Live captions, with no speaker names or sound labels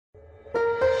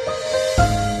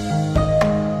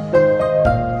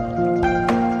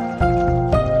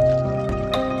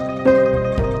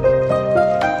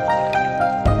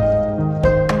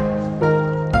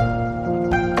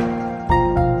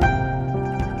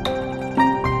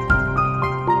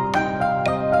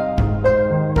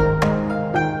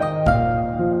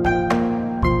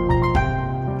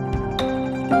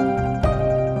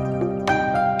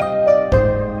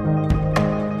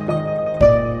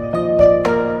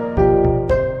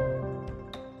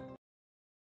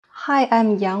Hi,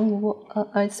 I'm Yang Wu, an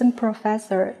assistant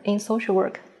professor in social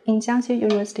work in Jiangxi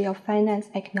University of Finance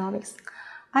Economics.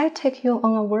 I'll take you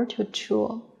on a virtual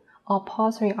tour of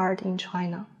porcelain art in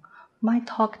China. My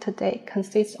talk today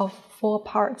consists of 4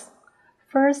 parts.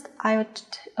 First, I'll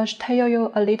tell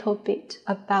you a little bit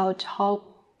about how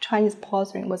Chinese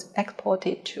porcelain was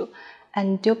exported to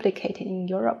and duplicated in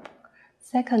Europe.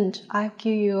 Second, I'll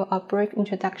give you a brief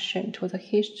introduction to the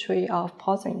history of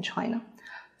porcelain in China.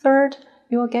 Third,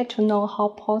 you will get to know how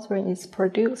porcelain is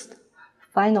produced.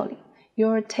 Finally, you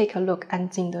will take a look at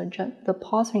Jingdezhen, the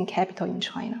porcelain capital in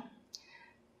China,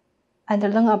 and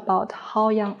learn about how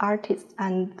young artists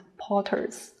and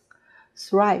potters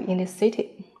thrive in this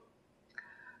city.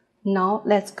 Now,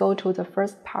 let's go to the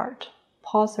first part,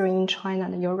 porcelain in China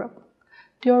and Europe.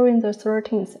 During the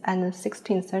 13th and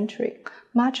 16th century,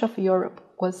 much of Europe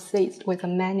was seized with a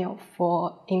mania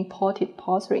for imported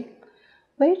porcelain,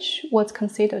 which was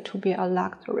considered to be a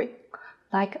luxury,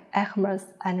 like Hermes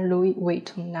and Louis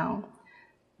Vuitton now.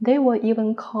 They were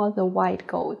even called the white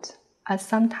gold, as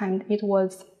sometimes it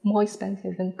was more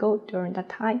expensive than gold during that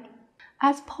time.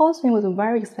 As porcelain was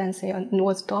very expensive and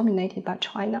was dominated by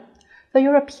China, the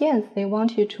Europeans, they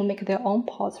wanted to make their own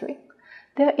porcelain.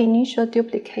 Their initial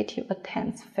duplicative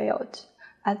attempts failed,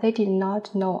 as they did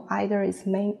not know either its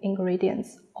main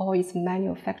ingredients or its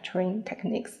manufacturing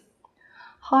techniques.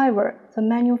 However, the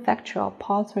manufacture of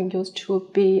porcelain used to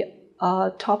be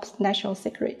a top national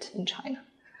secret in China.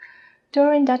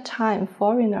 During that time,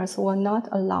 foreigners were not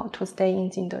allowed to stay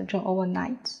in Jingdezhen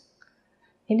overnight.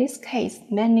 In this case,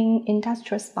 many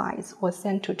industrial spies were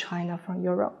sent to China from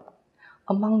Europe.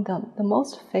 Among them, the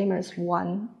most famous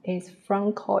one is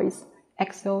Francois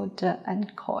Axel de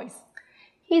Ancois.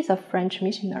 He is a French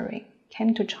missionary,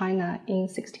 came to China in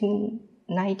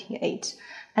 1698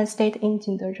 and stayed in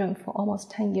Jingdezhen for almost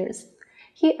 10 years.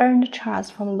 He earned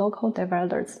trust from local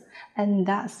developers and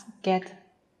thus get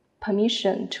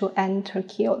permission to enter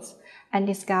kiosks and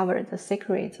discover the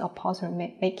secrets of porcelain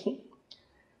making.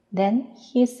 Then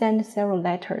he sent several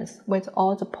letters with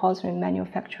all the porcelain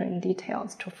manufacturing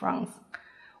details to France,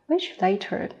 which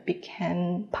later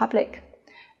became public,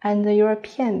 and the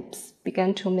Europeans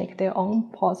began to make their own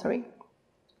porcelain,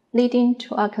 leading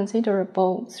to a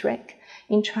considerable shrink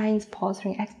in Chinese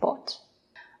porcelain export.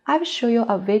 I will show you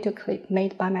a video clip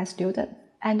made by my student,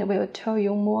 and will tell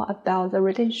you more about the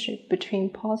relationship between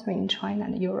porcelain in China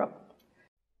and Europe.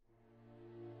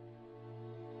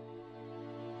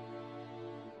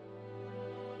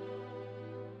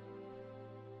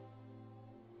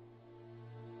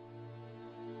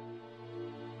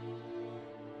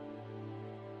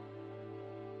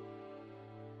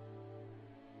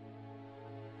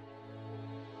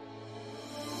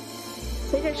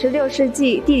随着16世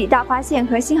纪地理大发现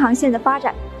和新航线的发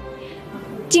展，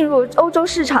进入欧洲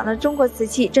市场的中国瓷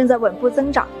器正在稳步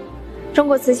增长。中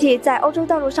国瓷器在欧洲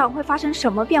道路上会发生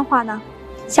什么变化呢？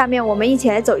下面我们一起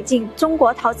来走进中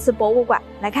国陶瓷博物馆，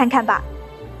来看看吧。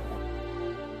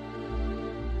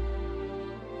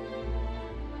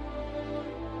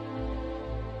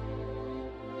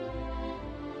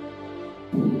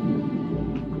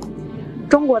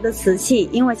中国的瓷器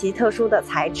因为其特殊的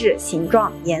材质、形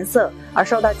状、颜色而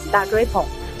受到极大追捧，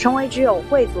成为只有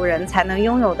贵族人才能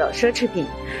拥有的奢侈品。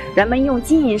人们用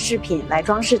金银饰品来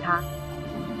装饰它。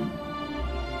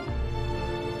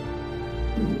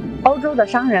欧洲的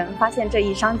商人发现这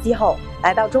一商机后，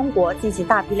来到中国进行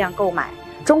大批量购买。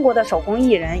中国的手工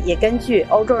艺人也根据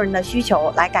欧洲人的需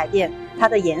求来改变它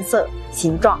的颜色、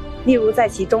形状，例如在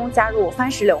其中加入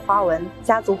番石榴花纹、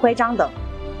家族徽章等。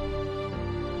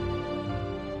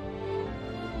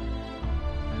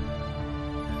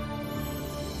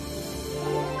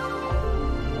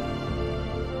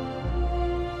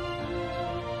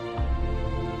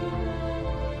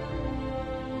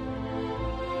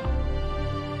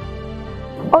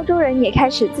欧洲人也开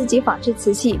始自己仿制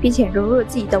瓷器，并且融入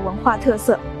自己的文化特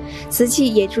色。瓷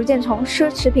器也逐渐从奢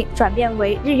侈品转变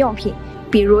为日用品，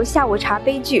比如下午茶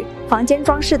杯具、房间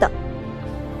装饰等。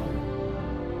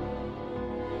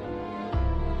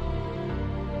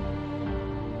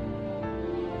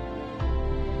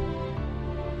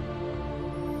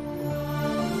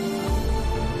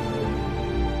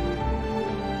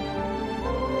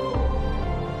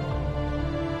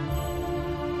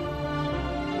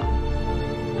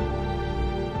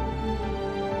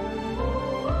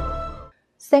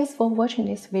Thanks for watching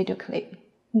this video clip.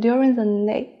 During the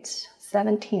late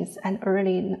 17th and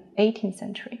early 18th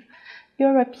century,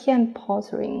 European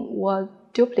porcelain was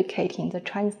duplicating the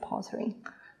Chinese porcelain.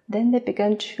 Then they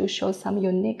began to show some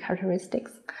unique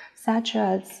characteristics, such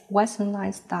as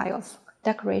westernized styles,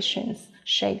 decorations,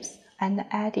 shapes, and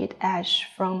added ash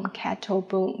from cattle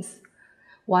bones.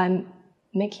 while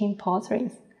making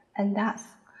porcelains, and thus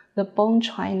the bone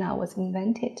china was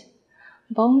invented.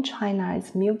 Bone china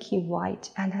is milky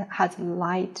white and has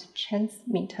light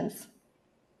transmittance.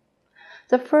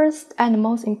 The first and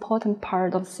most important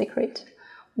part of the secret: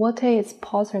 what is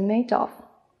porcelain made of?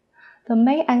 The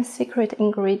main and secret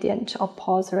ingredient of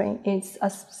porcelain is a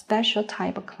special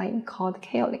type of clay called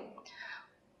kaolin,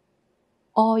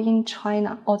 or in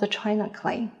China, or the China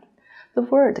clay. The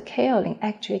word kaolin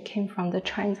actually came from the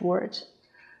Chinese word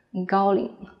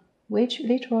gaolin, which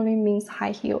literally means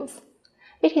high heels.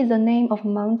 It is the name of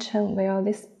a mountain where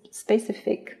this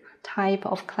specific type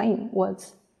of clay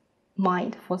was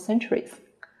mined for centuries.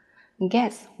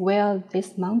 Guess where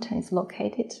this mountain is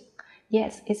located?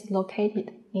 Yes, it's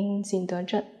located in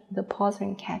Jingdezhen, the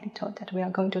porcelain capital that we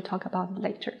are going to talk about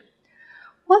later.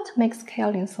 What makes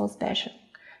kaolin so special?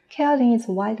 Kaolin is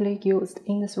widely used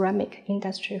in the ceramic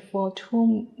industry for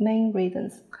two main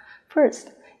reasons.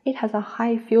 First, it has a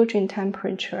high fusion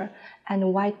temperature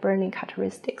and wide burning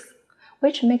characteristics,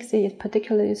 which makes it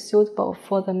particularly suitable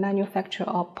for the manufacture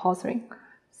of porcelain.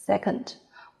 Second,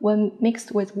 when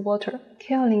mixed with water,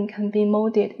 kaolin can be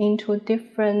molded into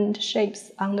different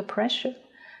shapes under pressure,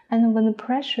 and when the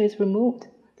pressure is removed,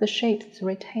 the shape is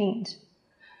retained.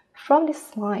 From this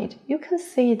slide, you can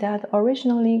see that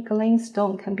originally gleaming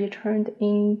stone can be turned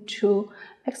into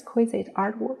exquisite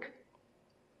artwork.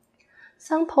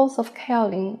 Samples of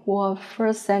kaolin were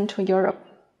first sent to Europe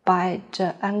by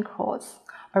the emperors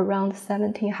around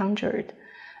 1700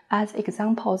 as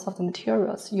examples of the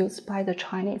materials used by the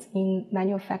Chinese in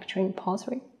manufacturing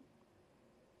porcelain.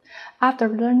 After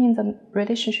learning the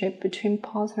relationship between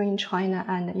porcelain in China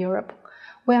and Europe,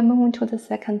 we are moving to the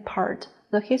second part,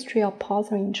 the history of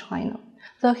porcelain in China.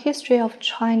 The history of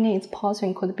Chinese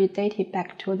porcelain could be dated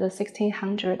back to the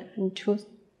 1600 and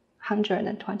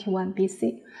 221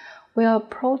 BC, where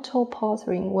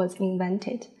proto-porcelain was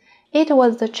invented. It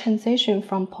was the transition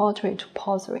from pottery to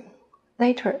porcelain.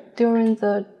 Later, during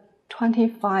the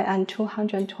 25 and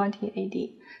 220 AD,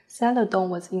 Celadon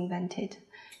was invented.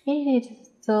 It is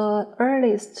the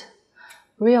earliest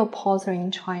real porcelain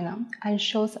in China and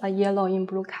shows a yellow in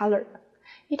blue color.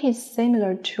 It is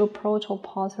similar to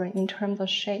proto-porcelain in terms of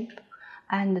shape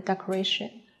and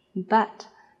decoration, but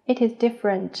it is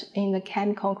different in the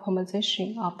chemical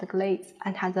composition of the glaze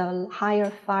and has a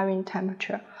higher firing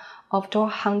temperature of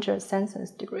 200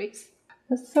 Celsius degrees.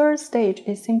 The third stage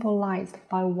is symbolized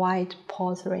by white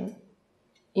porcelain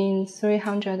in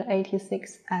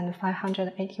 386 and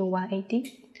 581 AD,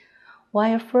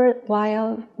 while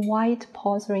white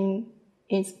porcelain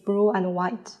is blue and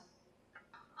white.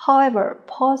 However,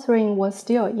 porcelain was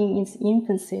still in its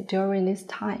infancy during this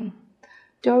time.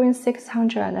 During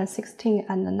 616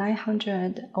 and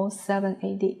 907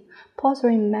 AD,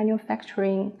 porcelain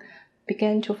manufacturing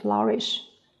began to flourish.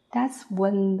 That's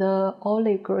when the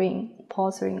olive green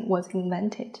porcelain was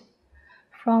invented.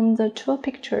 From the two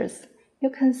pictures, you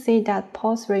can see that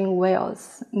porcelain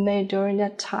wares made during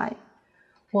that time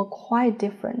were quite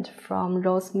different from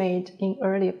those made in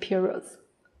earlier periods.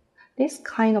 This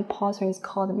kind of porcelain is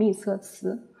called 秘色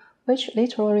瓷, which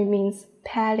literally means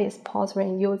palace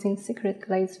porcelain using secret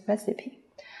glaze recipe,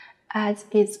 as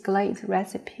its glaze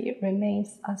recipe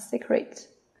remains a secret.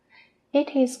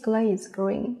 It is glaze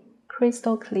green,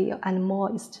 crystal clear and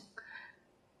moist,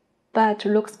 but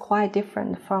looks quite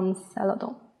different from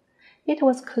Celadon. It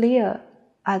was clear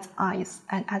as ice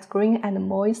and as green and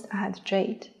moist as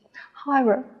jade.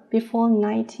 However, before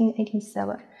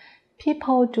 1987,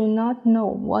 people do not know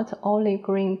what olive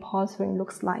green porcelain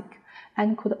looks like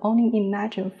and could only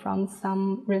imagine from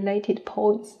some related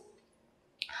points.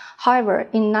 However,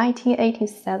 in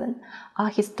 1987, a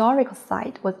historical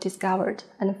site was discovered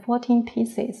and 14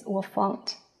 pieces were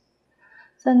found.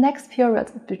 The next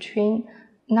period between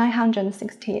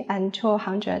 960 and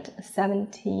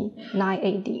 279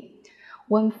 AD,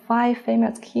 when 5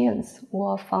 famous kilns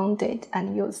were founded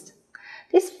and used.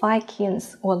 These 5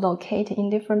 kilns were located in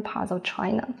different parts of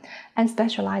China and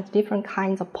specialized in different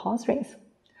kinds of porcelains.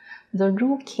 The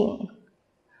Ru kiln,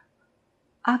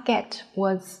 agate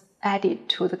was added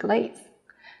to the glaze,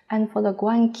 and for the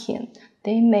Guan kiln,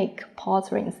 they make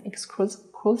porcelains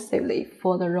exclusively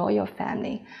for the royal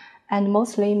family and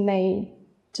mostly made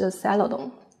the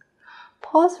Celadon.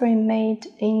 Porcelain made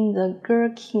in the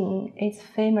Ge kiln is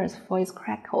famous for its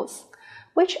crackles,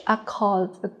 which are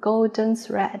called the golden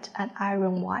thread and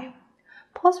iron wire.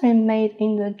 Porcelain made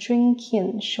in the Jun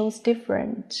kiln shows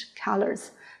different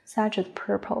colors such as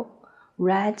purple,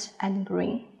 red, and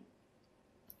green.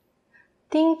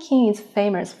 Ding kiln is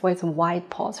famous for its white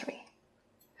porcelain.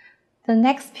 The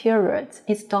next period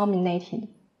is dominated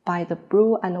by the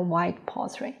blue and white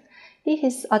porcelain. It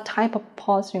is a type of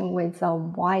porcelain with a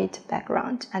white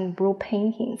background and blue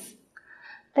paintings.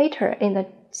 Later in the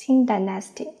Qing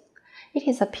dynasty, it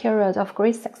is a period of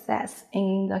great success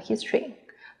in the history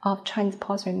of Chinese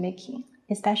porcelain making,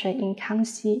 especially in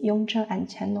Kangxi, Yongzheng, and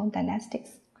Qianlong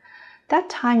dynasties. That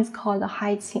time is called the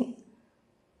High Qing,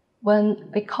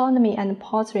 when economy and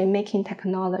porcelain making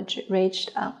technology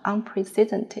reached an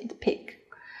unprecedented peak.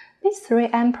 These three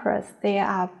emperors, they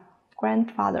are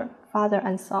grandfather, father,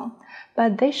 and son,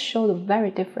 but they showed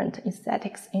very different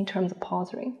aesthetics in terms of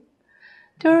porcelain.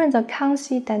 During the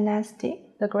Kangxi dynasty,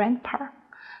 the grandpa,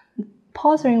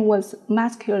 porcelain was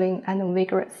masculine and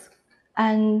vigorous,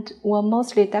 and were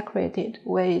mostly decorated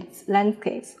with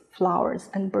landscapes, flowers,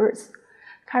 and birds,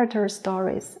 character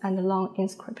stories, and long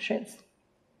inscriptions.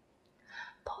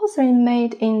 Porcelain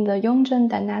made in the Yongzheng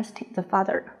dynasty, the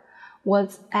father,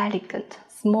 was elegant,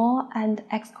 small, and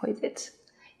exquisite.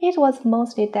 It was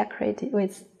mostly decorated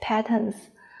with patterns,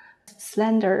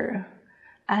 slender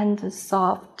and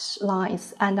soft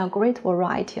lines, and a great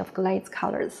variety of glazed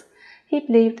colors. He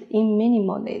believed in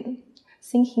minimalism,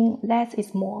 thinking less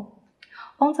is more.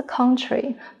 On the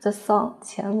contrary, the son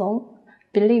Qianlong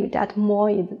believed that more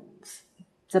is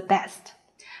the best,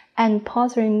 and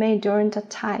porcelain made during that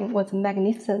time was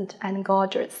magnificent and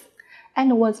gorgeous,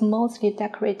 and was mostly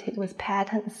decorated with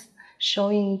patterns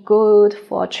showing good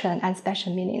fortune and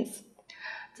special meanings.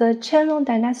 The Qianlong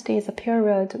dynasty is a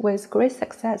period with great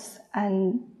success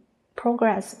and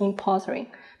progress in porcelain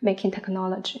making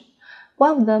technology.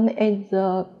 One of them is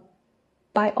the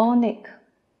bionic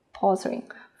porcelain.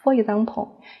 For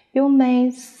example, you may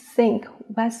think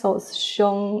vessels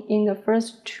shown in the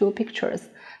first two pictures,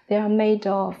 they are made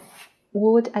of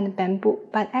wood and bamboo,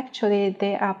 but actually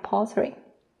they are porcelain.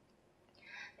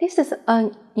 This is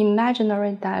an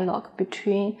imaginary dialogue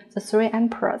between the three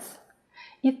emperors.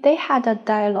 If they had a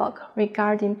dialogue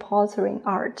regarding porcelain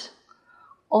art,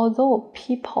 although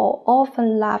people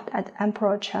often laughed at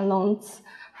Emperor Qianlong's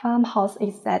farmhouse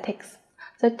aesthetics,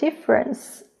 the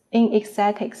difference in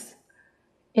aesthetics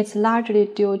is largely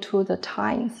due to the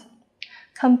times.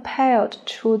 Compared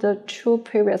to the two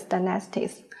previous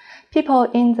dynasties, people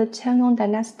in the Qianlong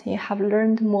dynasty have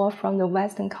learned more from the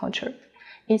Western culture,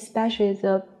 especially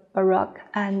the Baroque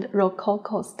and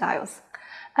Rococo styles.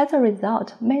 As a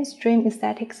result, mainstream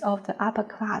aesthetics of the upper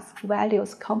class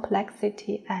values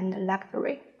complexity and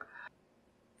luxury.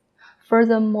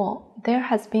 Furthermore, there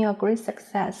has been a great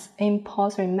success in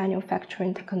porcelain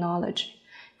manufacturing technology.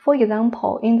 For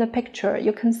example, in the picture,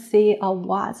 you can see a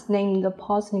vase named the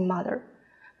Porcelain Mother.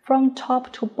 From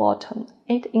top to bottom,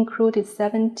 it included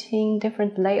 17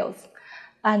 different layers,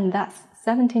 and thus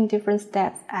 17 different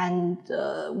steps and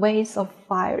ways of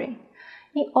firing.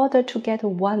 In order to get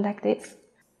one like this,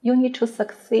 you need to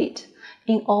succeed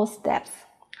in all steps.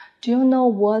 Do you know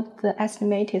what the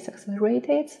estimated success rate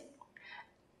is?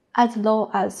 As low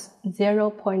as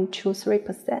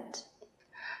 0.23%.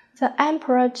 The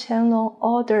Emperor Qianlong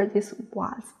ordered this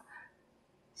vase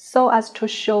so as to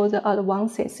show the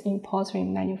advances in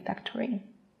porcelain manufacturing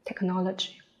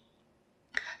technology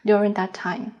during that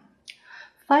time.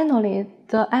 Finally,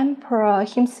 the emperor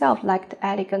himself liked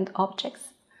elegant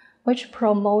objects, which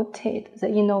promoted the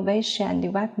innovation and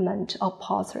development of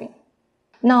porcelain.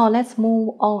 Now let's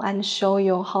move on and show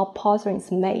you how porcelain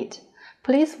is made.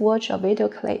 Please watch a video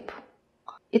clip.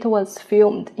 It was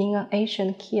filmed in an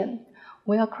ancient kiln,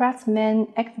 where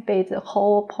craftsmen exhibit the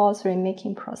whole porcelain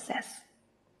making process.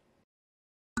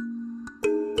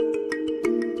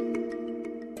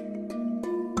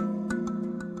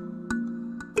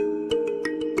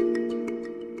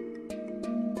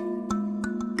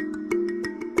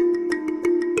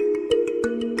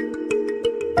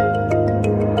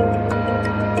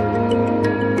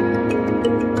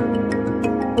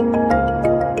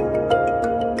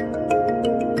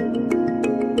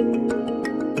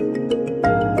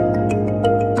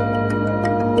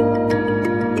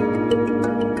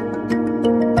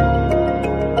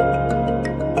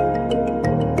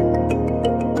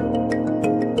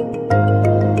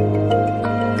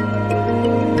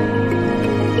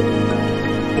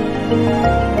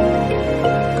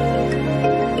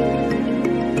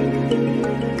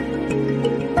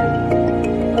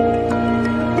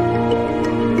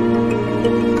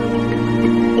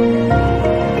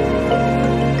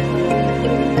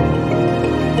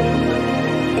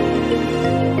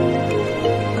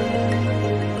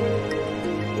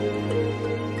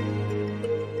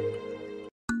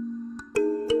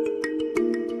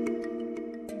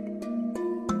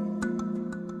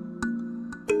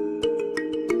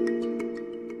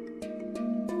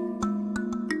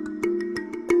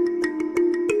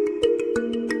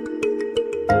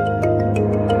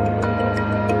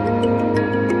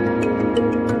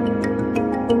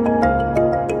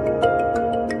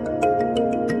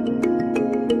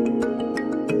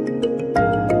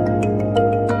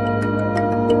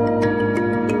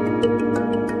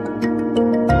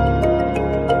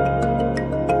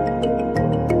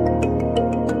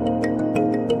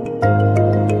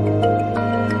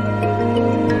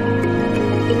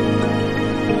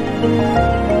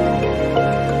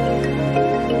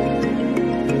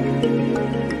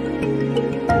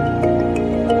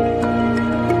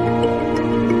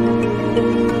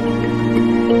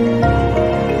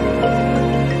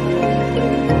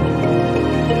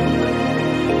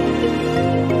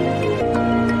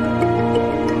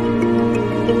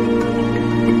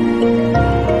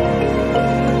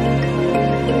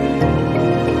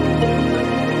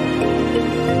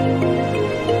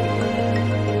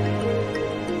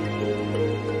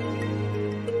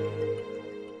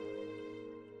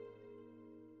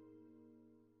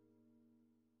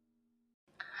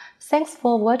 Thanks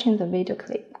for watching the video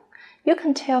clip. You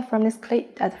can tell from this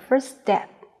clip that the first step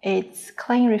is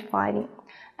clay refining.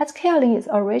 As kaolin is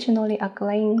originally a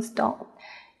gleaming stone,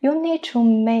 you need to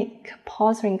make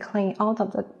porcelain clay out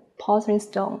of the porcelain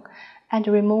stone and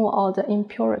remove all the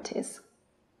impurities.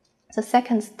 The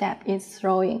second step is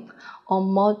throwing or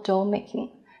mold dough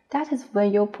making. That is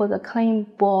when you put the clay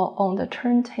ball on the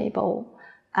turntable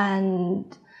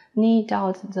and knead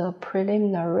out the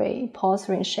preliminary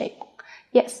porcelain shape.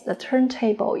 Yes, the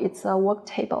turntable is a work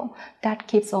table that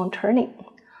keeps on turning.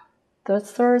 The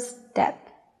third step,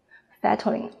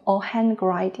 fettling or hand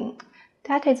grinding.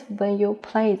 That is when you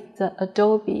place the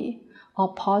adobe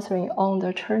or porcelain on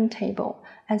the turntable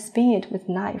and spin it with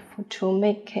knife to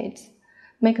make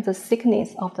the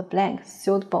thickness of the blank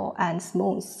suitable and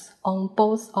smooth on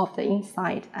both of the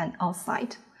inside and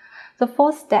outside. The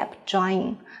fourth step,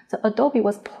 drying. The adobe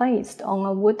was placed on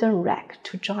a wooden rack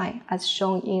to dry, as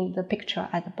shown in the picture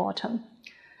at the bottom.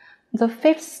 The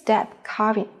fifth step,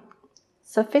 carving.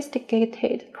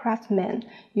 Sophisticated craftsmen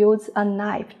use a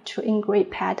knife to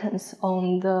engrave patterns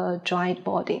on the dried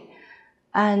body.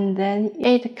 And then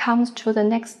it comes to the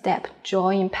next step,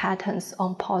 drawing patterns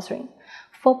on porcelain.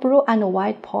 For blue and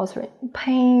white porcelain,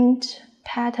 paint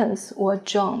patterns were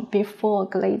drawn before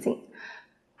glazing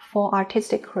for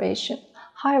artistic creation.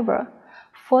 However,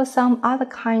 for some other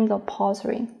kinds of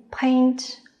porcelain,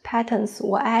 paint patterns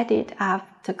were added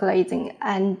after glazing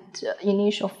and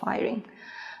initial firing.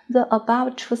 The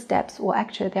above two steps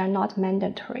they are not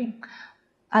mandatory,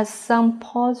 as some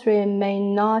porcelain may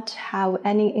not have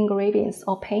any engravings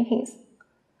or paintings.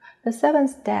 The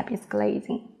seventh step is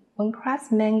glazing. When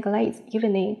craftsmen glaze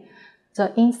evenly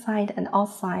the inside and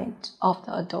outside of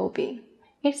the adobe,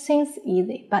 it seems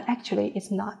easy, but actually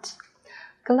it's not.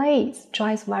 Glaze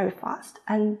dries very fast,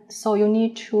 and so you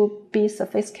need to be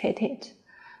sophisticated,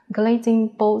 glazing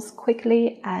both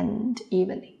quickly and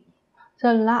evenly.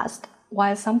 The last,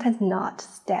 while sometimes not,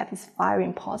 step is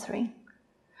firing porcelain.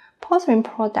 Porcelain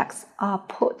products are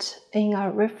put in a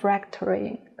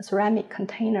refractory ceramic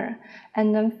container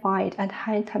and then fired at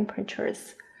high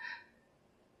temperatures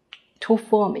to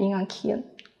form in a kiln.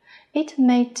 It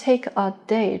may take a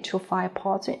day to fire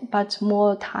porcelain, but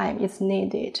more time is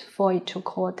needed for it to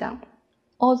cool down.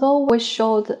 Although we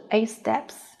showed 8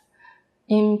 steps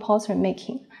in porcelain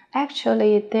making,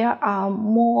 actually there are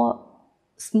more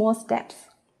small steps.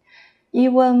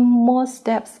 Even more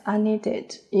steps are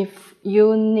needed if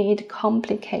you need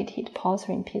complicated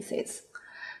porcelain pieces.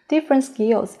 Different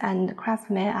skills and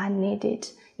craftsmen are needed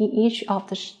in each of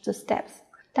the steps.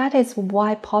 That is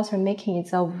why porcelain making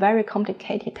is a very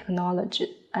complicated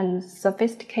technology, and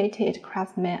sophisticated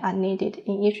craftsmen are needed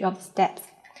in each of the steps.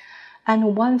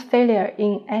 And one failure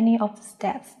in any of the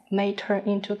steps may turn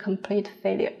into complete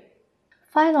failure.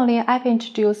 Finally, I've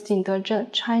introduced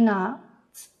Jingdezhen, China,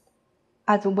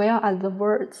 as well as the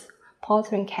world's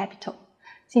porcelain capital.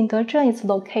 Jingdezhen is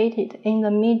located in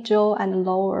the middle and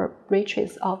lower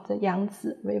reaches of the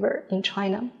Yangtze River in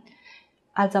China,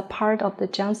 as a part of the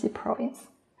Jiangxi province.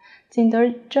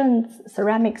 Jingdezhen's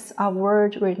ceramics are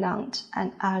world-renowned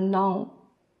and are known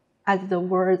as the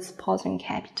world's porcelain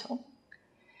capital.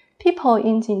 People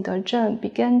in Jingdezhen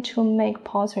began to make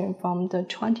porcelain from the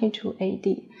 22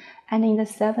 AD, and in the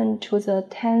 7th to the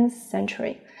 10th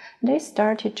century, they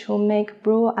started to make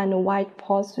blue and white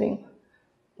porcelain.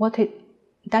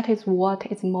 That is what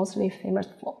it's mostly famous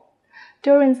for.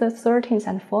 During the 13th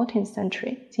and 14th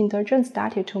century, Jingdezhen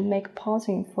started to make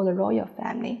porcelain for the royal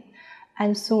family,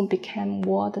 and soon became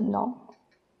world known.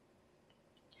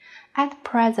 At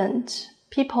present,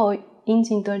 people in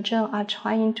Jingdezhen are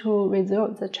trying to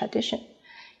preserve the tradition.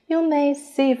 You may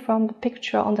see from the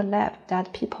picture on the left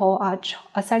that people are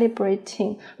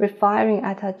celebrating refiring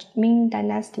at a Ming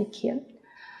Dynasty kiln.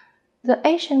 The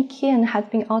ancient kiln has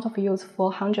been out of use for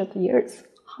 100 years.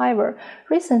 However,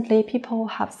 recently people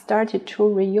have started to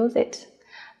reuse it,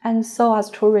 and so as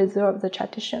to preserve the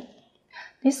tradition.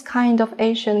 This kind of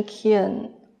ancient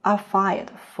kiln are fired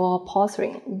for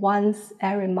porcelain once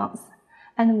every month,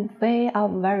 and we are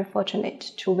very fortunate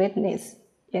to witness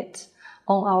it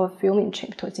on our filming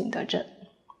trip to Jingdezhen.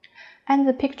 And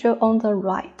the picture on the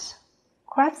right,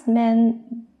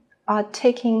 craftsmen are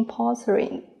taking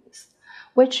porcelains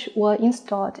which were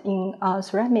installed in a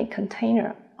ceramic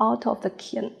container out of the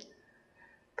kiln.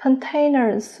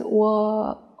 Containers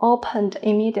were opened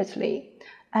immediately,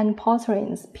 and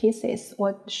porcelain pieces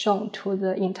were shown to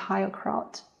the entire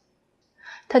crowd.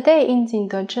 Today in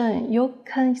Jingdezhen, you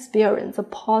can experience the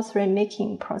porcelain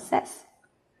making process.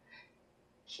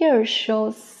 Here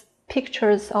shows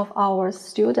pictures of our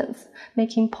students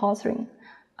making porcelain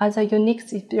as a unique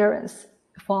experience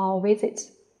for our visit.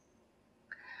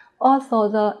 Although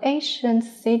the ancient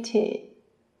city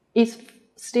is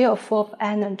still full of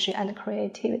energy and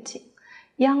creativity,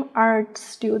 young art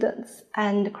students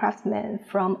and craftsmen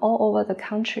from all over the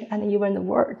country and even the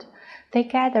world, they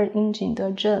gathered in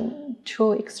Jingdezhen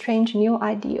to exchange new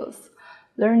ideas,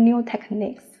 learn new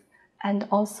techniques, and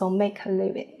also make a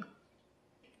living.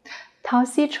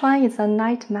 Taoxichuan is a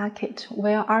night market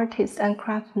where artists and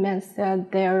craftsmen sell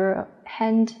their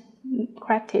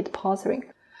handcrafted porcelain.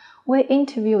 We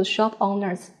interviewed shop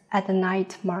owners at the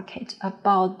night market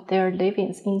about their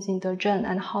livings in Jingdezhen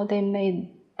and how they made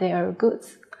their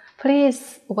goods.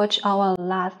 Please watch our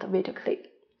last video clip.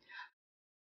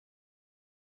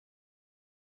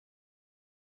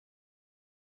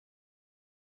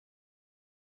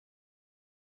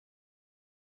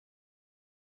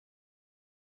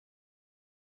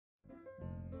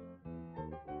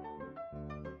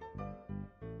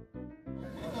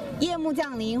夜幕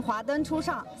降临，华灯初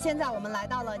上。现在我们来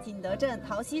到了景德镇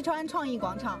陶溪川创意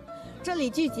广场，这里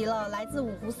聚集了来自五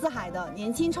湖四海的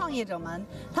年轻创业者们，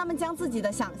他们将自己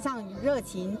的想象与热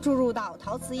情注入到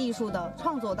陶瓷艺术的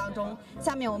创作当中。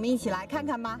下面我们一起来看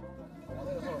看吧。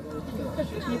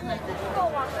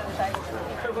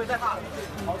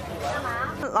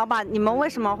老板，你们为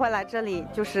什么会来这里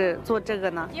就是做这个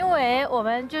呢？因为我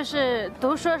们就是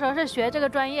读书的时候是学这个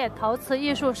专业，陶瓷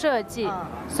艺术设计，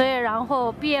所以然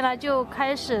后毕业了就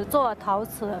开始做陶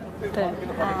瓷。对，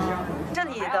这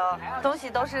里的东西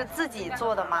都是自己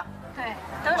做的吗？对，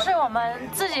都是我们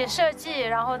自己设计，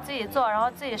然后自己做，然后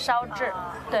自己烧制。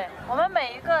对，我们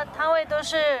每一个摊位都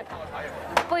是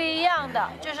不一样的，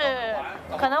就是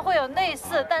可能会有类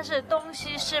似，但是东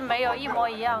西是没有一模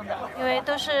一样的，因为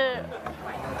都是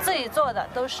自己做的，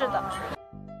都是的。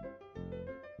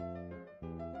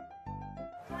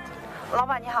老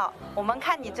板你好，我们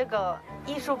看你这个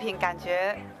艺术品，感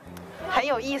觉很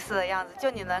有意思的样子，就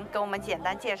你能给我们简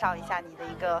单介绍一下你的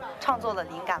一个创作的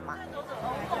灵感吗？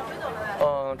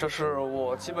这是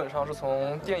我基本上是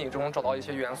从电影中找到一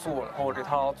些元素，然后给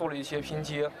它做了一些拼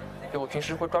接。我平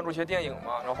时会关注一些电影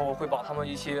嘛，然后会把他们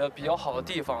一些比较好的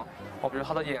地方，比如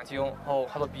他的眼睛，然后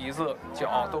他的鼻子、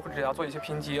脚，都会给它做一些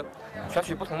拼接，选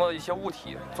取不同的一些物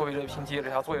体作为这拼接，给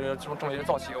它做一个这么一个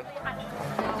造型。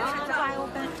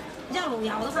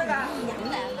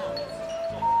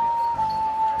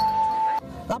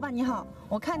老板你好，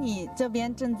我看你这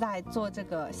边正在做这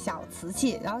个小瓷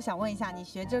器，然后想问一下，你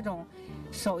学这种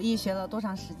手艺学了多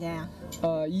长时间呀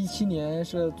？17年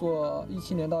是做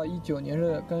，17年到19年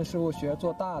是跟师傅学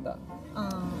做大的。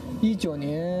19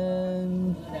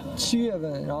年7月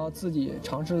份，然后自己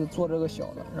尝试做这个小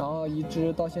的，然后一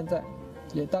直到现在，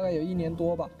也大概有1年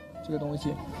多吧。这个东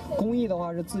西，工艺的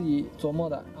话是自己琢磨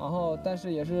的，然后但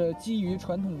是也是基于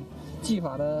传统技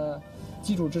法的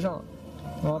基础之上。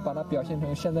然后把它表现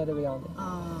成现在这个样子。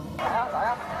咋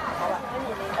样？老板。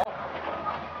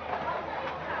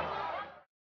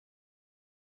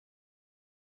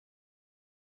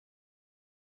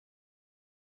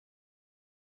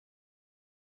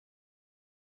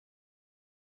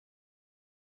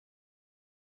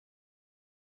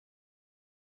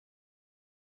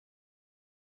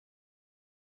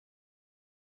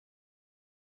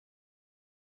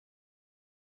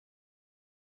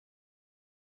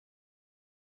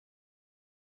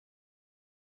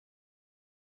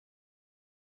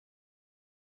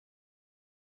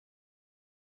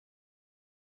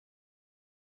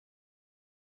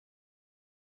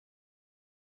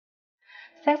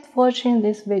Thanks for watching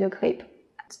this video clip.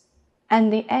 At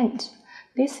the end,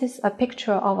 this is a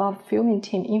picture of our filming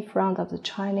team in front of the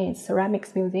Chinese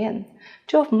Ceramics Museum.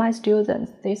 2 of my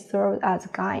students, they served as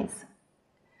guides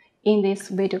in these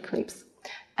video clips.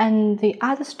 And the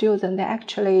other students, they're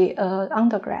actually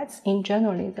undergrads in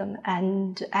journalism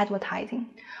and advertising,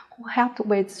 who helped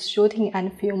with shooting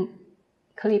and film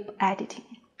clip editing.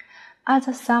 As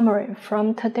a summary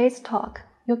from today's talk,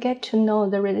 you get to know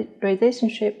the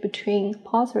relationship between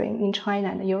porcelain in China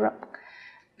and Europe,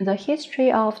 the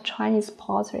history of Chinese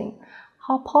porcelain,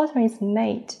 how porcelain is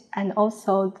made, and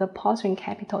also the porcelain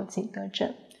capital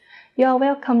Jingdezhen. You are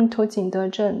welcome to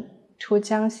Jingdezhen, to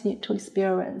Jiangxi, to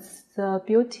experience the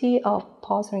beauty of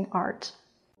porcelain art.